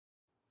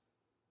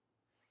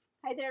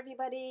Hi there,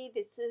 everybody.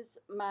 This is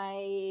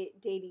my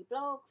daily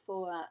blog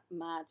for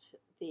March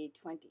the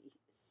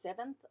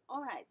 27th.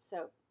 All right,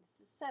 so this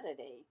is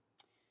Saturday.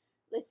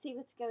 Let's see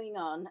what's going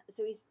on.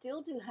 So we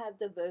still do have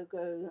the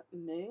Virgo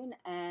moon,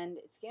 and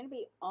it's going to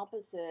be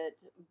opposite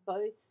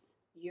both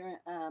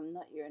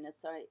not Uranus,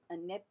 sorry,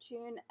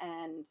 Neptune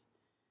and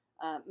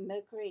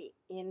Mercury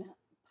in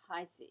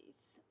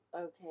Pisces.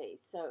 Okay,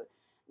 so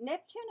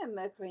Neptune and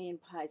Mercury in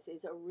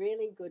Pisces are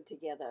really good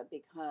together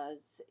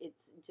because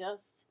it's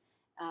just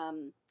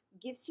um,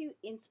 gives you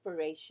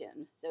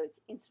inspiration. So it's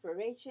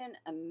inspiration,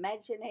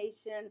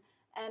 imagination,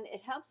 and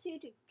it helps you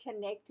to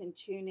connect and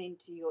tune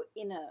into your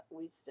inner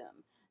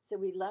wisdom. So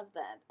we love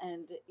that.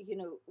 And,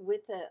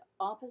 with the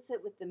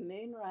opposite, with the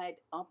moon right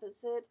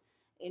opposite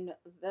in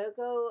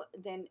Virgo,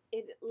 then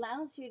it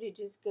allows you to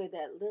just go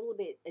that little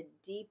bit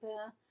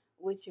deeper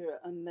with your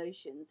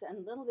emotions and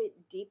a little bit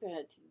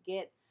deeper to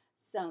get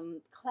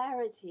some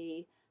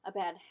clarity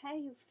about how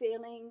you're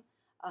feeling,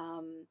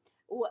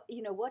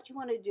 what you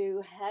want to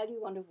do, how do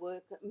you want to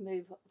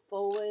move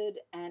forward,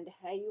 and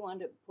how you want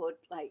to put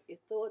like your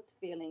thoughts,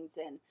 feelings,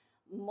 and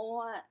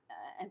more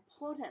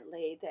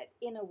importantly, that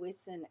inner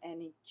wisdom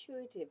and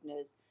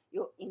intuitiveness,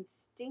 your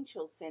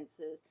instinctual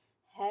senses.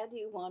 How do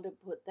you want to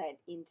put that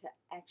into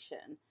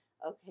action?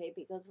 Okay,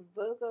 because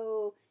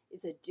Virgo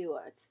is a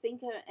doer. It's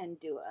thinker and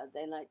doer.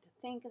 They like to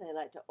think, they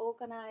like to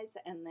organize,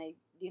 and they,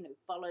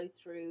 follow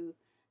through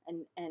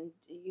and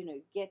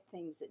get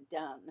things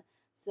done.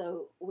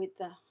 So with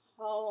the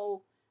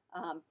whole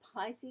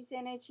Pisces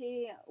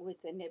energy, with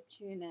the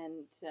Neptune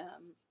and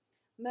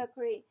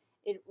Mercury,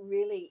 it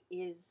really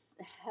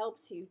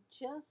helps you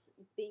just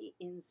be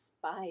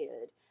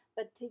inspired.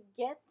 But to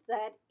get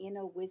that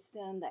inner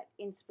wisdom, that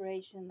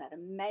inspiration, that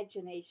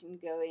imagination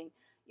going,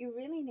 you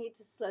really need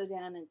to slow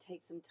down and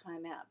take some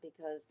time out,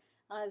 because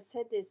I've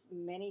said this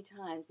many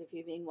times. If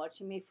you've been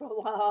watching me for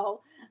a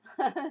while,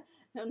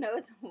 you'll know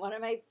it's one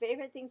of my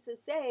favorite things to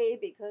say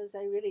because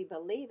I really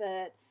believe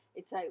it.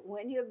 It's like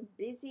when you're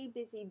busy,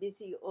 busy,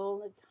 busy all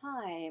the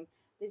time,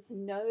 there's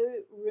no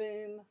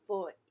room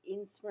for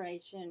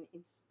inspiration,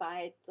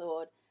 inspired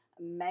thought,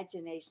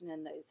 imagination,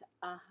 and those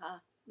aha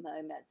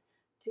moments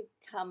to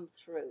come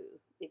through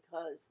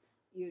because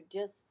you're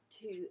just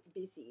too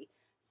busy.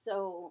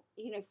 So,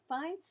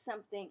 find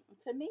something.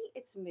 For me,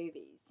 it's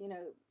movies.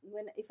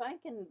 If I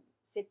can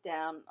sit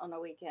down on a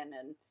weekend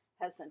and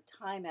have some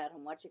time out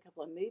and watch a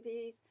couple of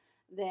movies,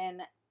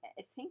 then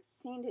things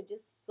seem to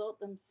just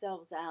sort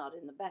themselves out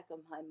in the back of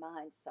my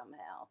mind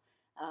somehow,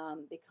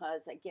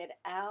 because I get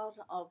out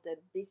of the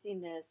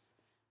busyness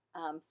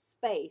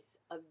space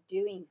of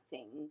doing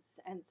things.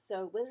 And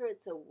so, whether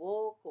it's a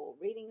walk or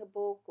reading a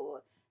book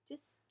or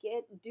just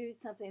do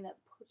something that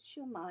puts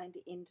your mind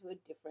into a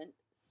different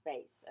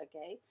space,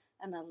 okay,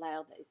 and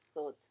allow those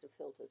thoughts to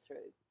filter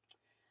through.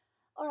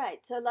 All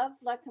right, so love,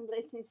 luck, and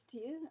blessings to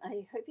you.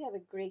 I hope you have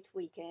a great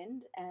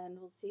weekend, and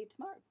we'll see you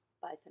tomorrow.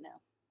 Bye for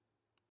now.